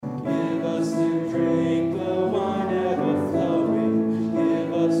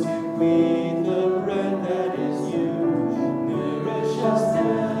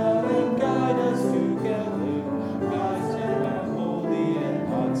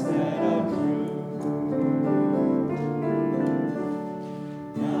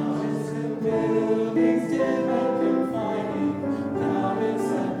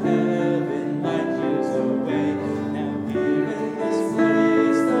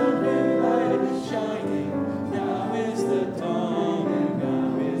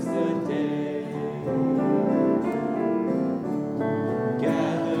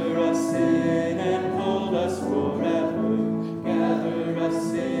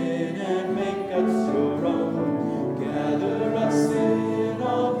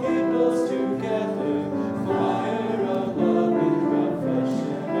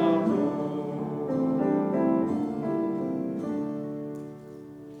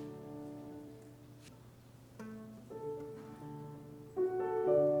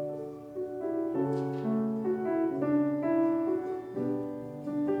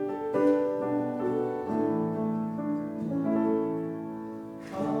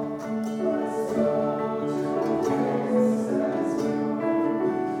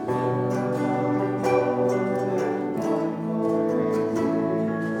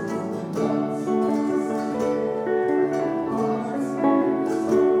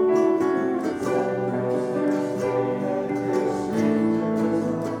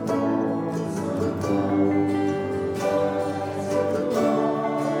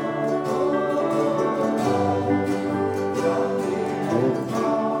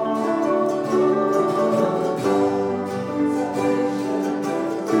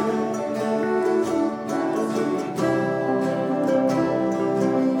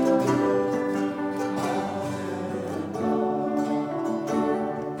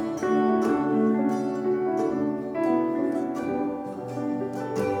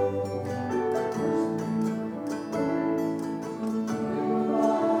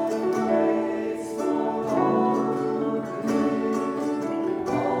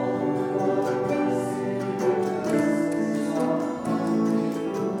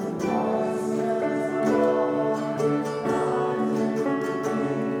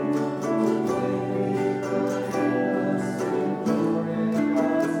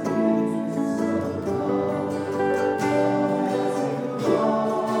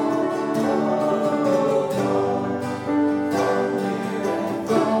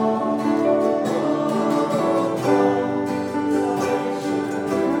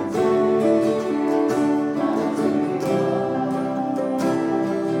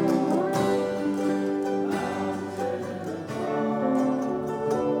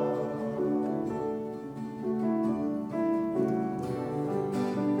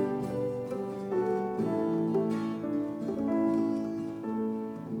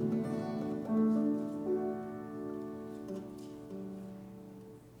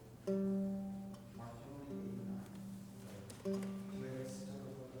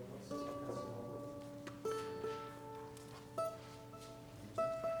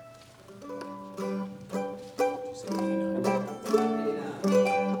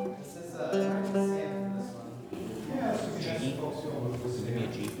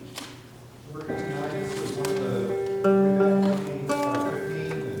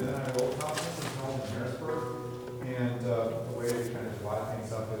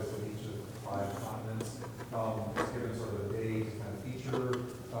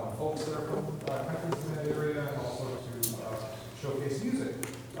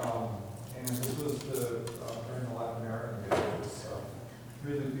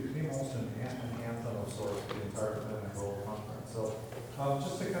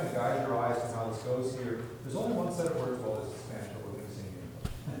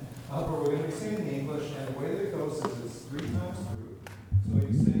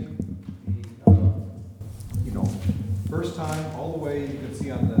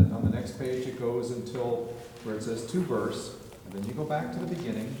Where it says to verse, and then you go back to the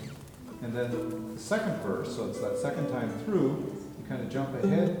beginning, and then the second verse, so it's that second time through, you kind of jump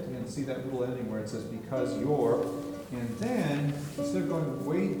ahead and see that little ending where it says because you're, and then instead of going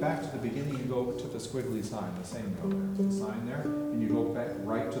way back to the beginning, you go to the squiggly sign, the same note, the sign there, and you go back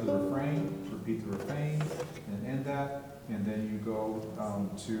right to the refrain, repeat the refrain, and end that, and then you go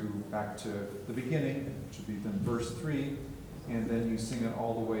back to the beginning, which would be then verse 3, and then you sing it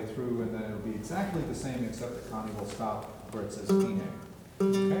all the way through, and then it'll be exactly the same, except that Connie will stop where it says Fine.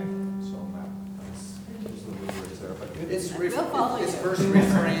 Okay? So that's just the words there. But it's verse,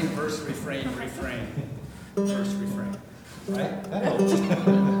 refrain, verse, refrain, refrain. Verse, refrain. Right? That helps.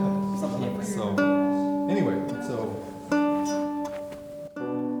 Something like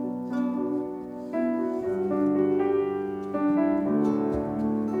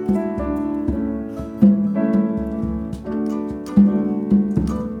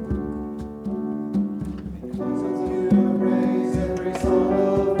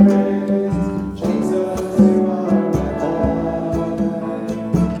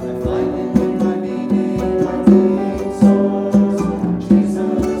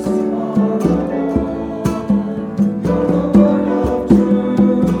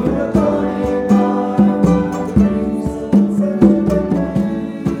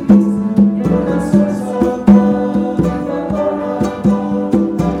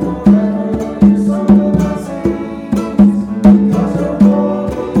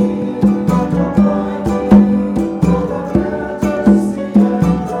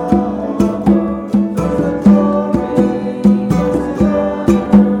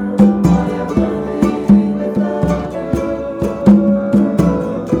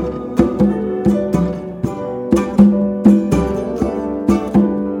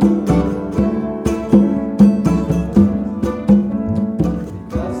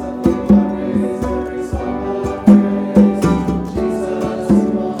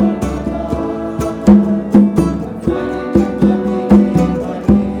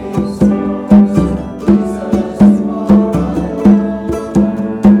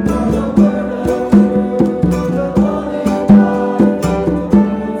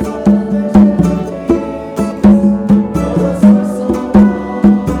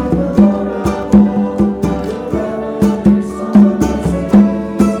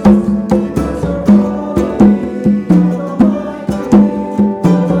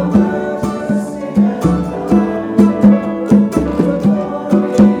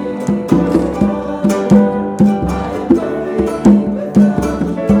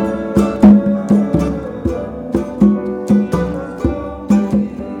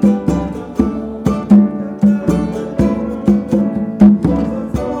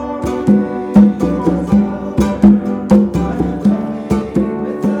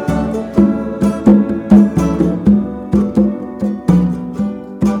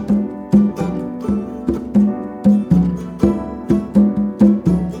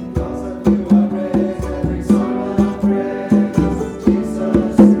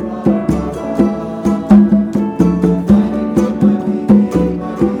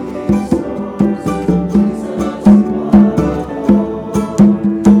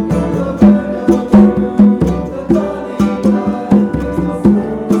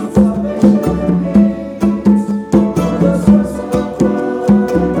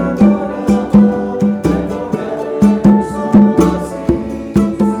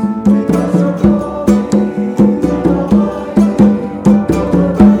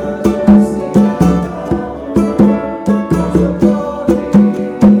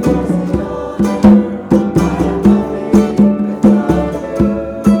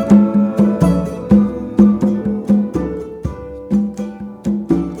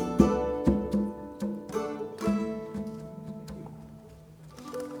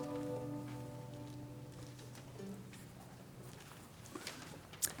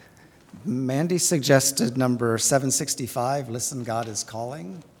Mandy suggested number 765, Listen, God is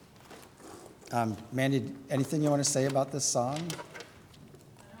Calling. Mandy, anything you want to say about this song?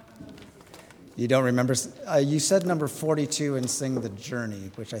 You don't remember? You said number 42 and Sing the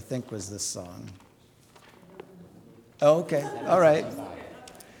Journey, which I think was this song. Oh, okay. All right.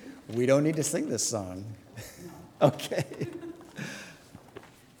 We don't need to sing this song. Okay.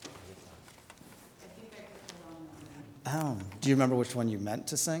 Oh, do you remember which one you meant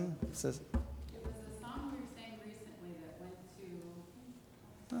to sing? It was a song we sang recently that went to.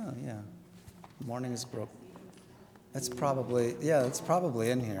 Oh, yeah. Morning is broke. That's probably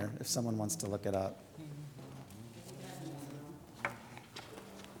in here if someone wants to look it up.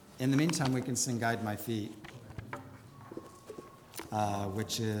 In the meantime, we can sing Guide My Feet,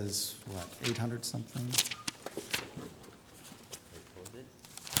 which is, 800 something?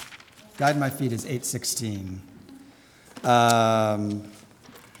 Guide My Feet is 816. We'll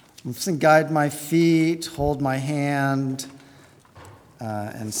sing Guide My Feet, Hold My Hand,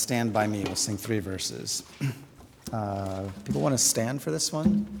 and Stand By Me. We'll sing 3 verses. People want to stand for this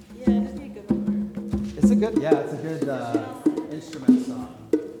one? Yeah, that'd be a good one. It's a good instrument song.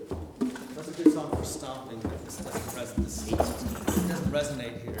 That's a good song for stomping, but this doesn't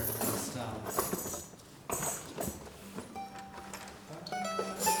resonate here.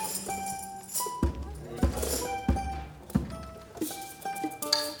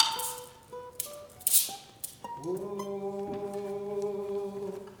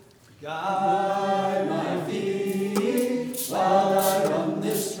 Guide my feet while I run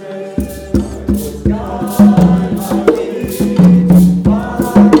this race. Guide my feet while I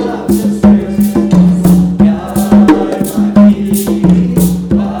run this race. Guide my feet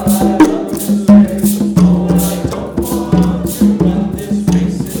while I run this race. Oh, I don't want to run this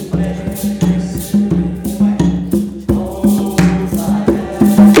race in vain. Hold my hand while I run this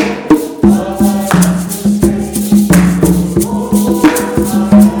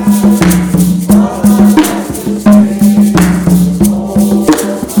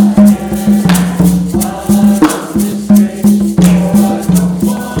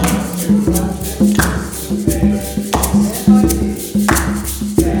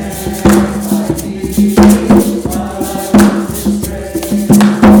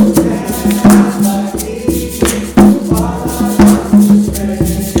Hold my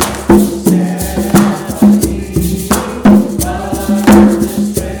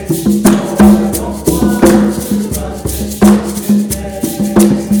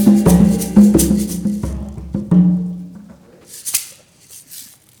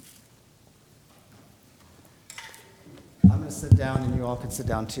I'm going to sit down, and you all can sit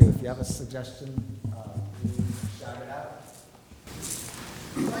down too. If you have a suggestion, shout it out.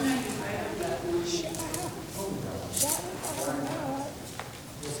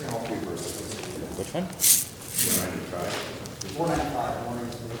 Which one? 495, morning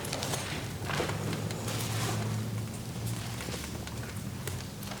is broke.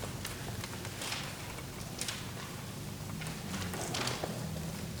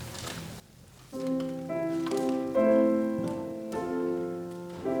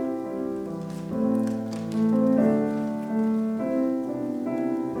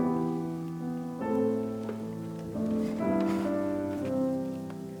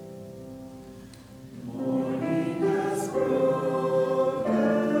 Morning has broken.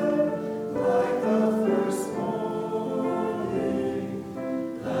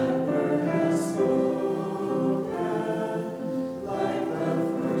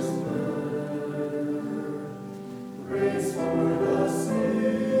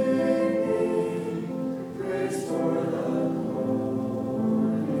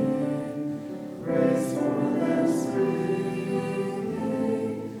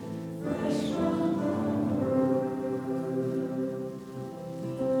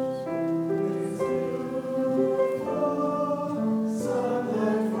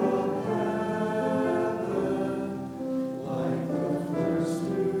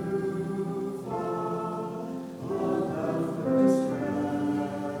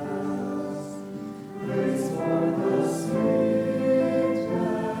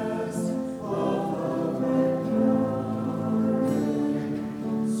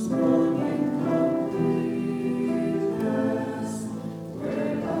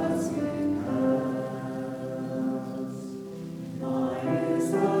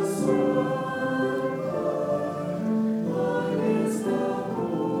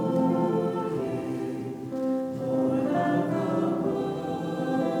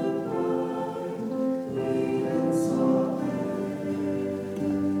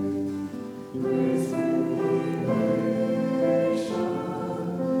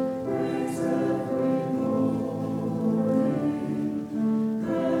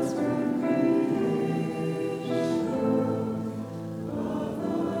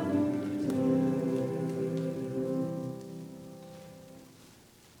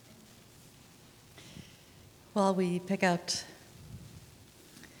 while we pick out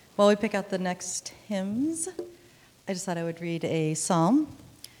the next hymns, I just thought I would read a psalm,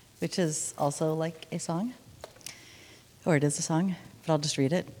 which is also like a song, or it is a song, but I'll just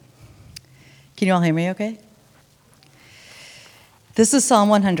read it. Can you all hear me okay? This is Psalm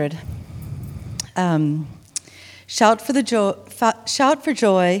 100. Shout for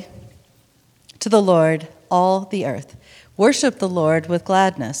joy to the Lord, all the earth. Worship the Lord with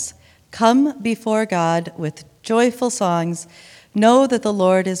gladness. Come before God with joyful songs. Know that the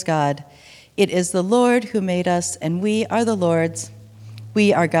Lord is God. It is the Lord who made us, and we are the Lord's.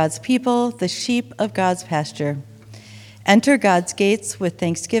 We are God's people, the sheep of God's pasture. Enter God's gates with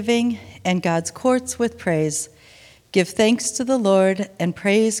thanksgiving and God's courts with praise. Give thanks to the Lord and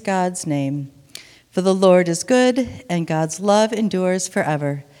praise God's name. For the Lord is good, and God's love endures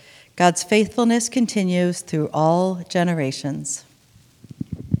forever. God's faithfulness continues through all generations.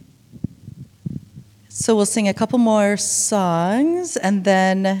 So we'll sing a couple more songs, and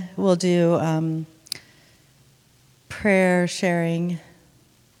then we'll do prayer sharing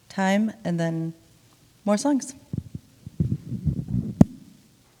time, and then more songs.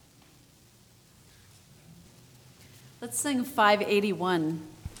 Let's sing 581.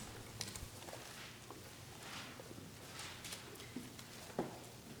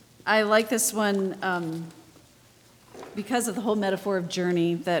 I like this one because of the whole metaphor of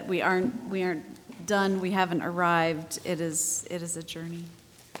journey, that we aren't done, we haven't arrived. It is a journey.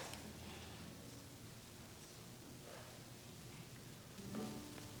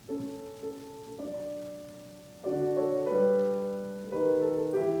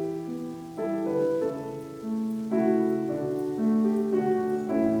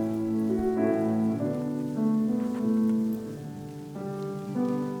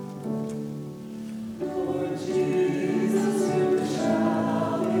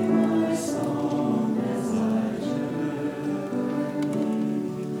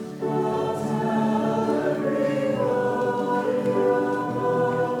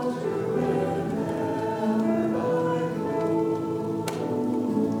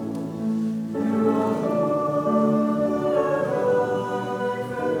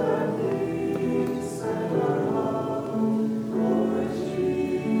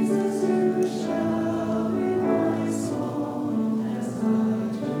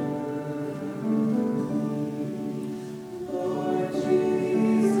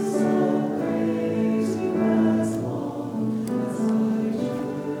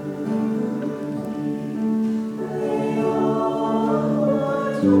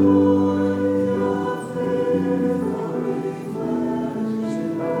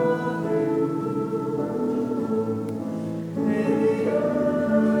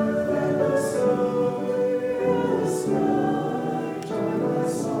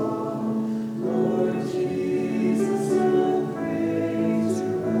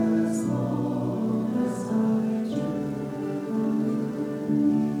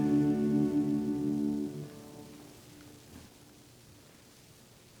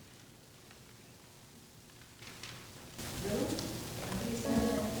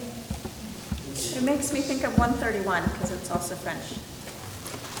 It makes me think of 131 because it's also French.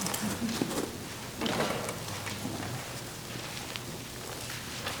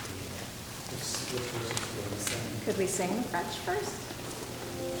 Could we sing the French first?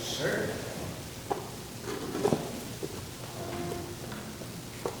 Sure.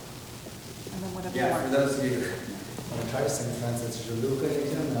 And then whatever Yeah, you for want. those of you, on va try to sing French, it's Je loue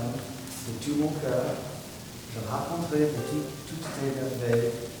l'Éternel de tout mon cœur, je raconterai de toutes tes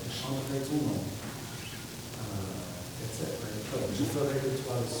merveilles, je chanterai ton nom. That's it, right? Je ferai de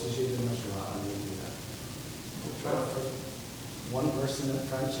toi le sujet de ma joie. Alléluia. We'll try it for one verse in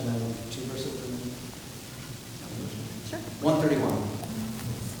French and then two verses in English. Sure. 131.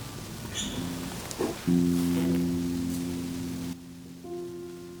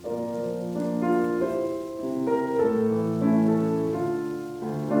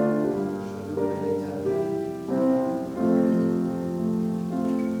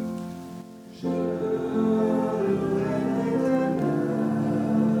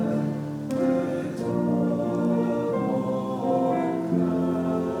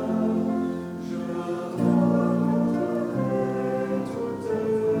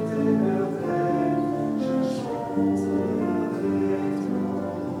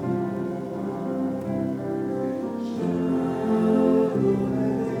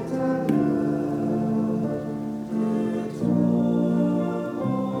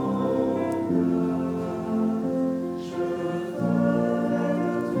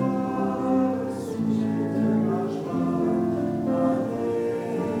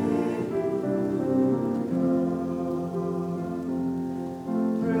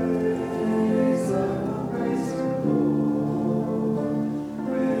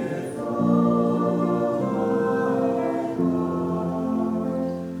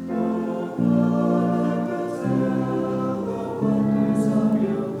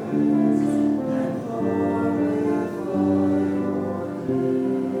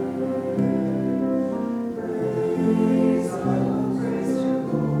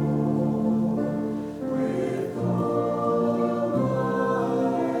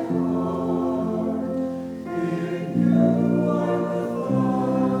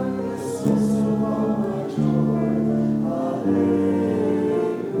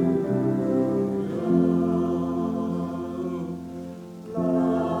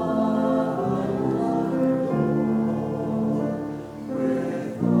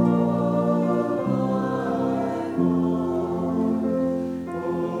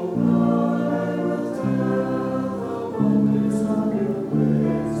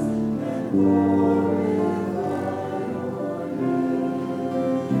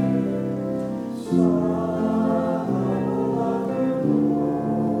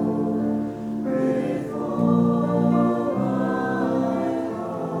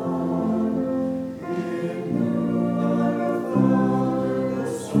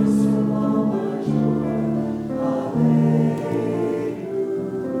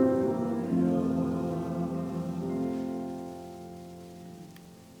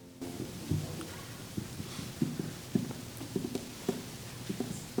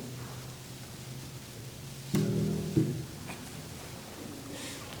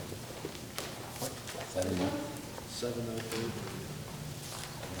 7:03.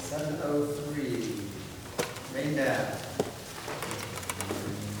 Rain down.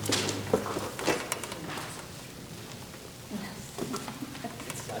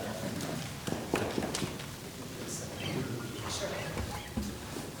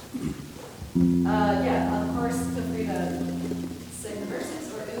 Yeah, of course, feel free to sing the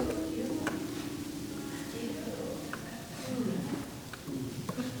verses or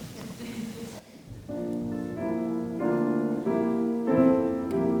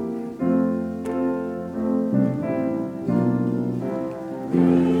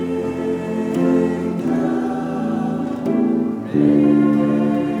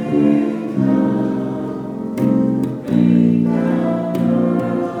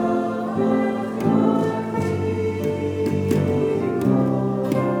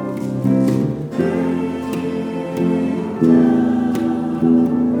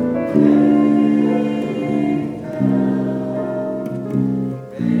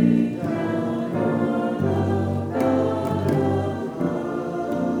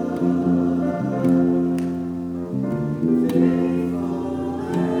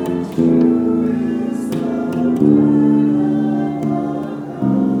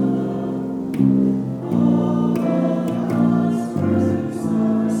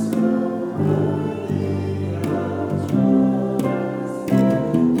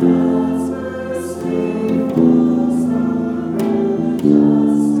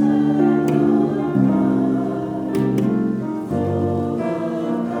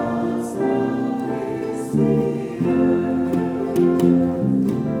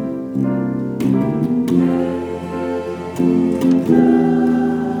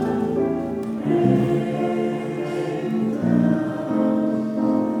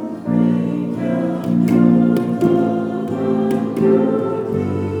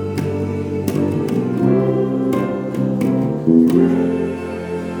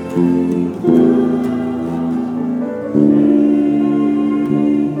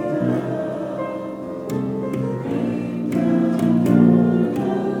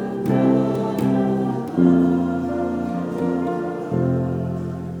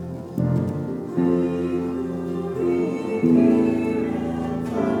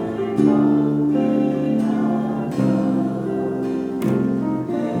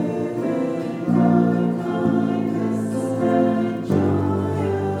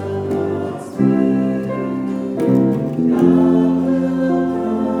Thank you.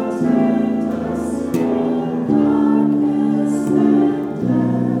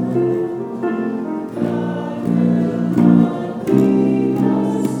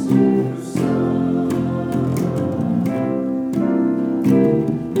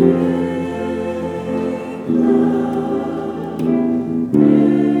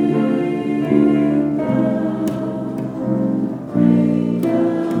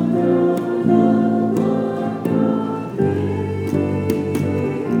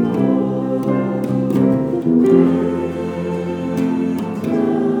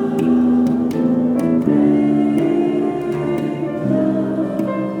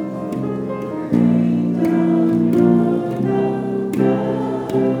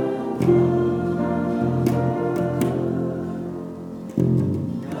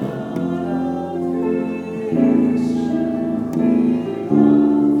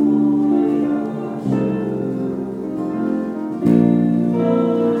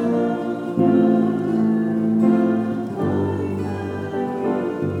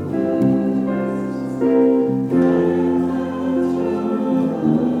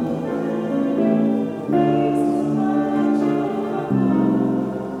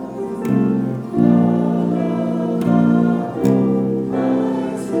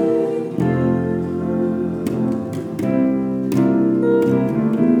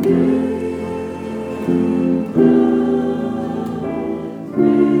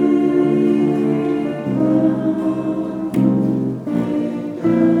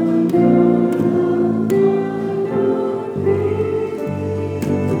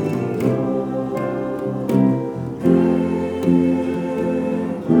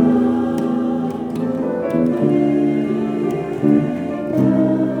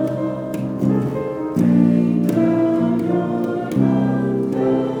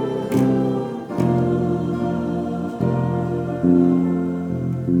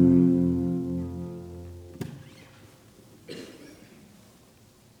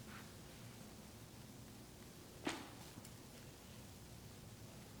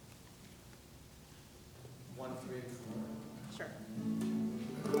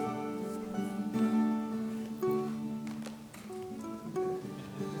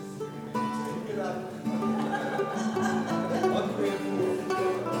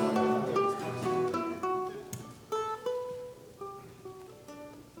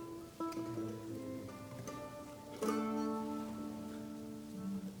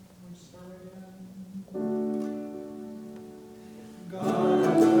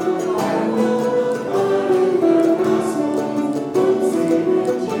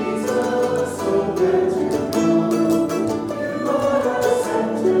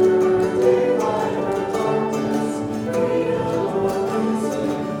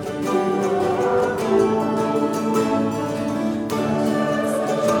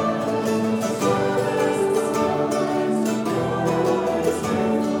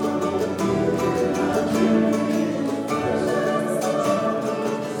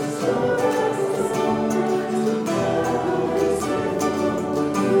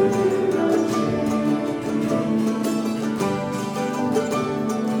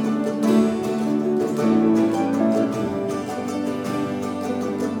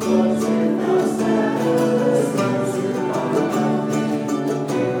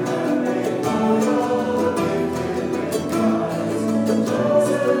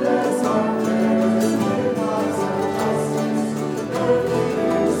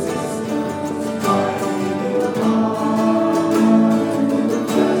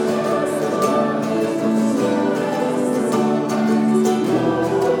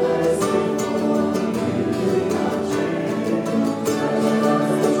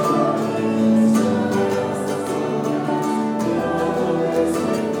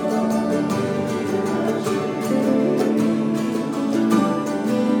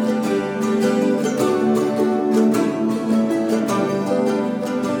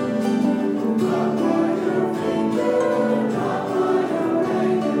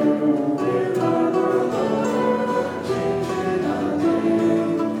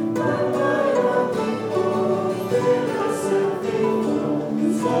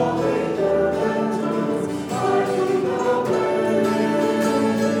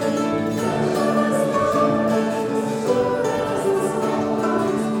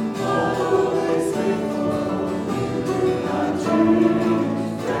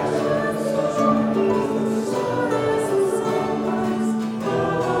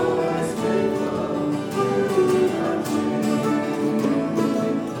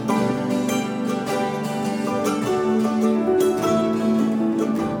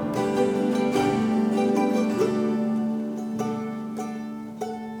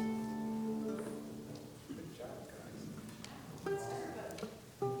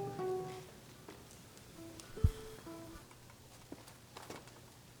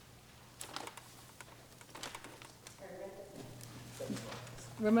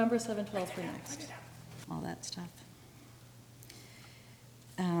 remember 712 for next. All that stuff.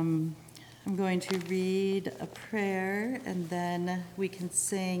 I'm going to read a prayer, and then we can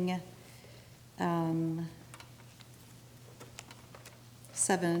sing 7,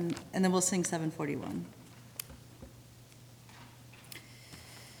 and then we'll sing 741.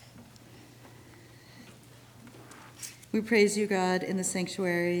 We praise you, God, in the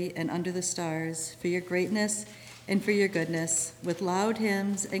sanctuary and under the stars, for your greatness and for your goodness, with loud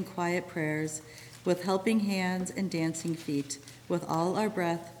hymns and quiet prayers, with helping hands and dancing feet, with all our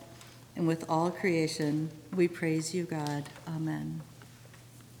breath and with all creation, we praise you, God. Amen.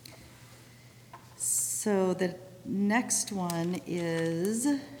 So the next one is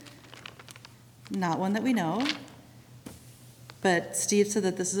not one that we know, but Steve said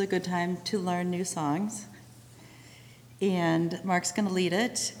that this is a good time to learn new songs. And Mark's going to lead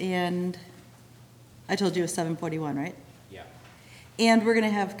it, and I told you it was 741, right? Yeah. And we're going to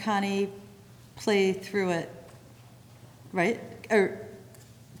have Connie play through it, right? Or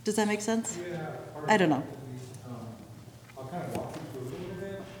does that make sense? Yeah. I don't know. I'll kind of walk you through it a little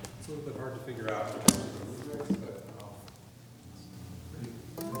bit. It's a little bit hard to figure out. But,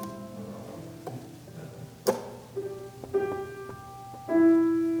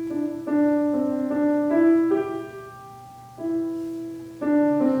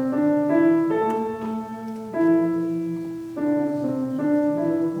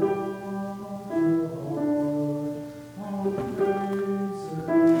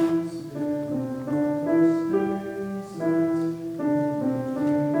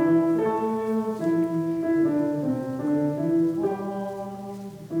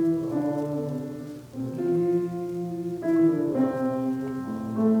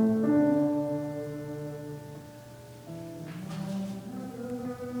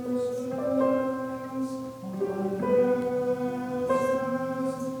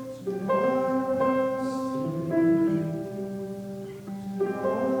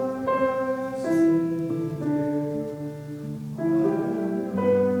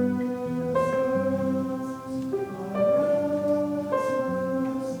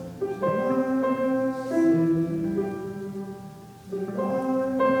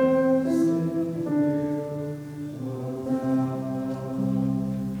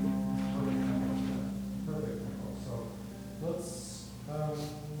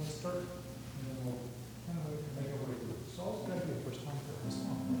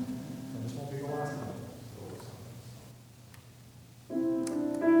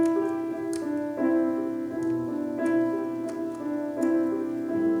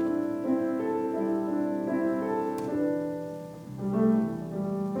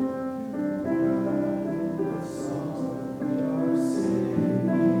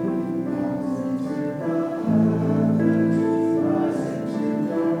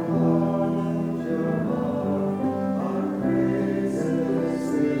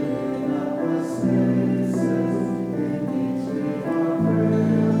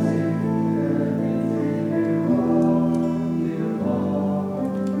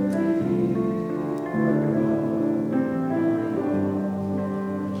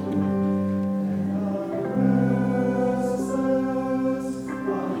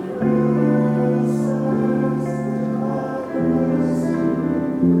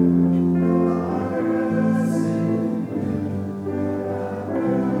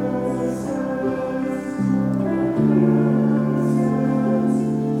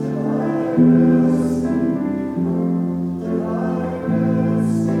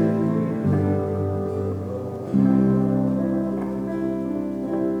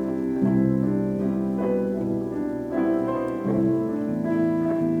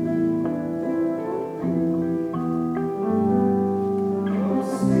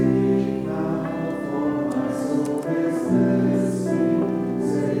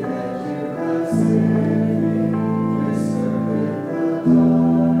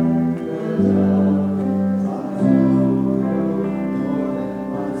 Good.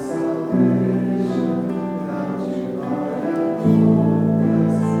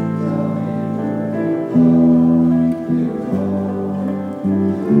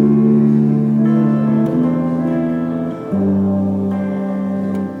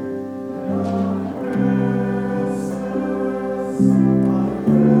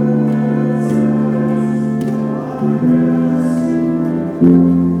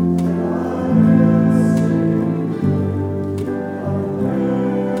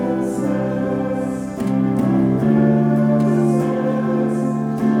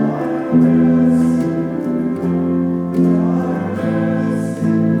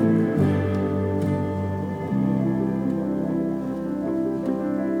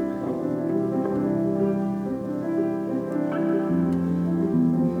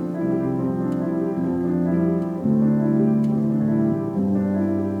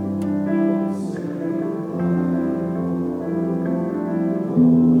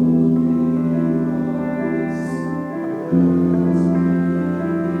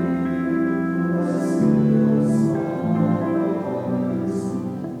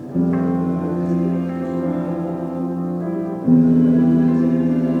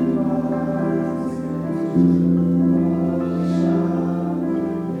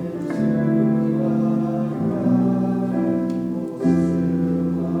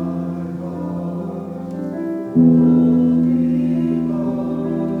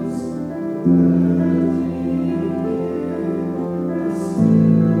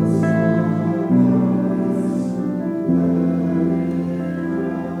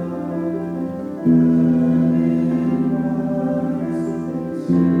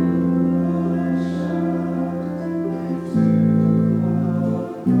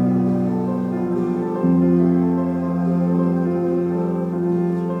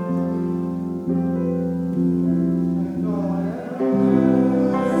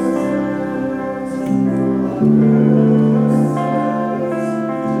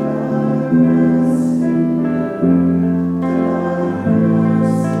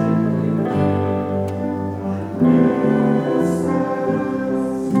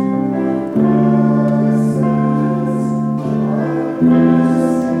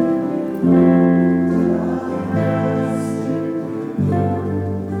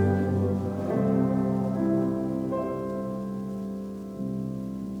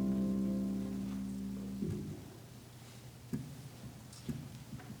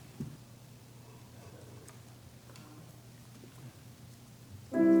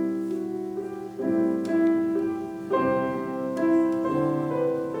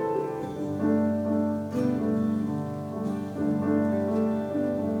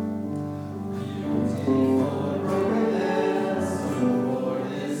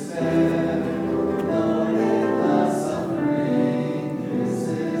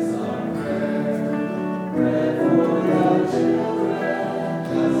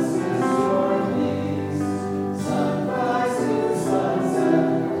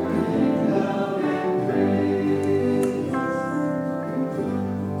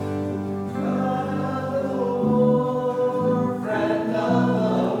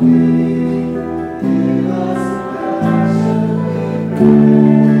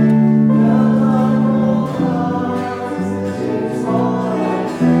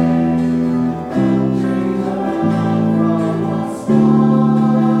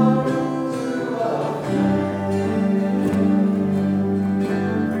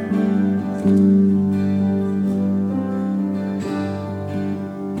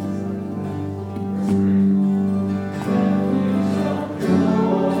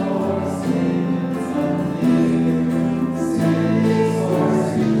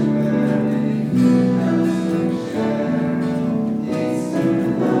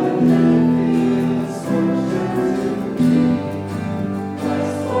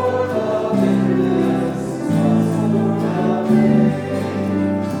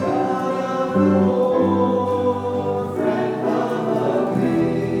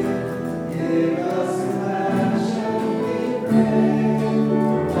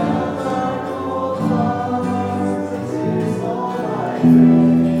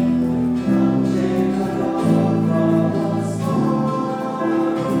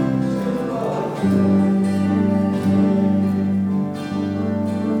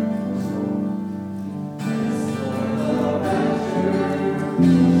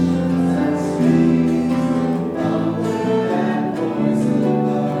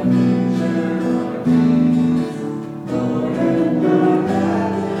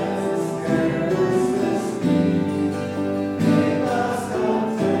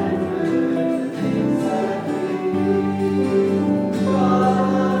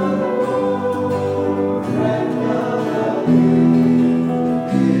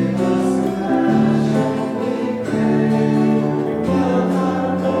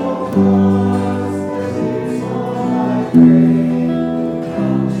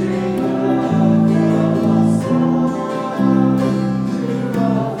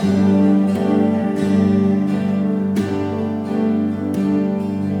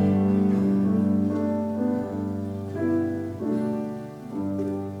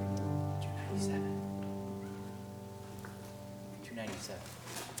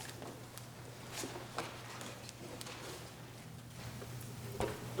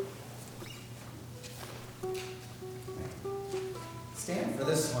 Stand for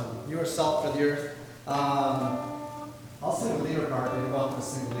this one. You are salt for the earth. I'll sing the leader part. Maybe welcome to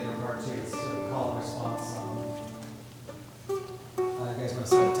sing the leader part too. It's sort of call and response song. You guys want to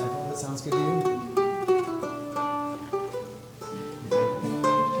set a tempo? That sounds good to you?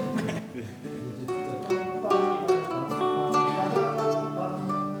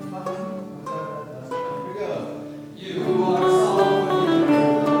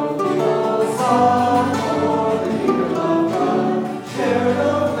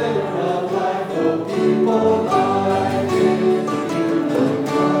 People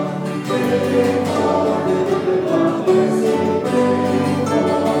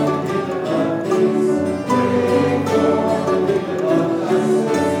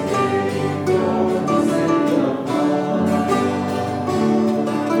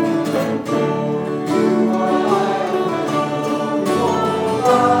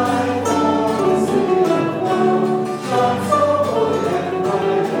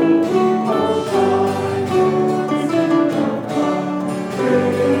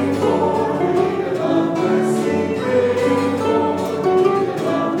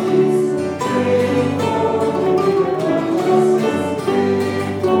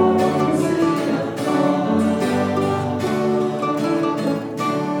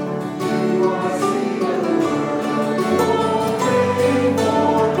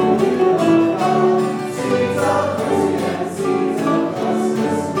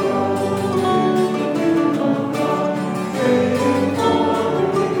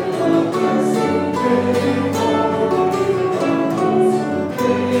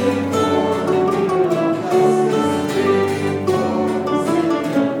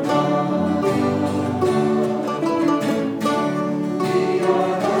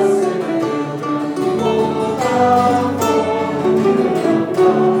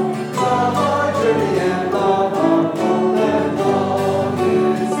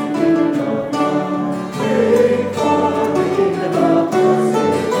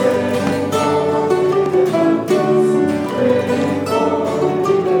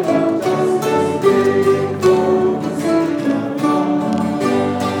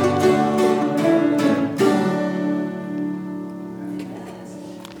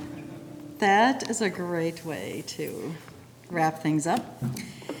is a great way to wrap things up.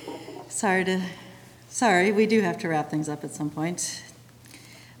 Sorry, we do have to wrap things up at some point.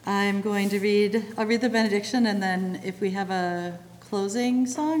 I'll read the benediction, and then if we have a closing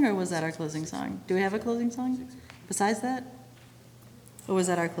song, or was that our closing song? Do we have a closing song besides that? Or was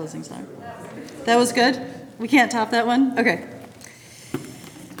that our closing song? That was good? We can't top that one? Okay.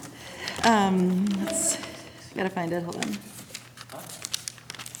 Gotta find it, hold on.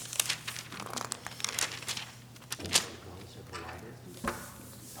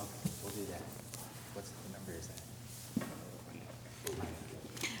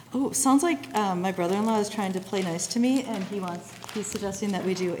 Oh, sounds like my brother-in-law is trying to play nice to me, and he's suggesting that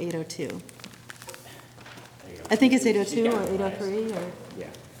we do 802. I think it's 802 or 803 or, Yeah.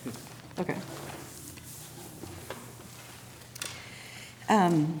 okay.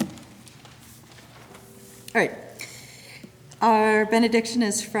 All right. Our benediction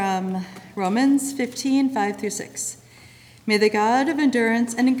is from Romans 15:5-6. May the God of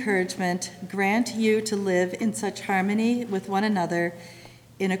endurance and encouragement grant you to live in such harmony with one another,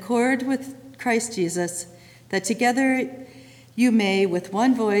 in accord with Christ Jesus, that together you may with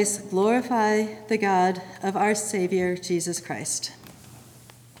one voice glorify the God of our Savior, Jesus Christ.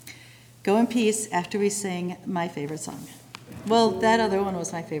 Go in peace after we sing my favorite song. Well, that other one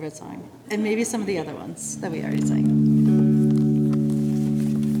was my favorite song, and maybe some of the other ones that we already sang.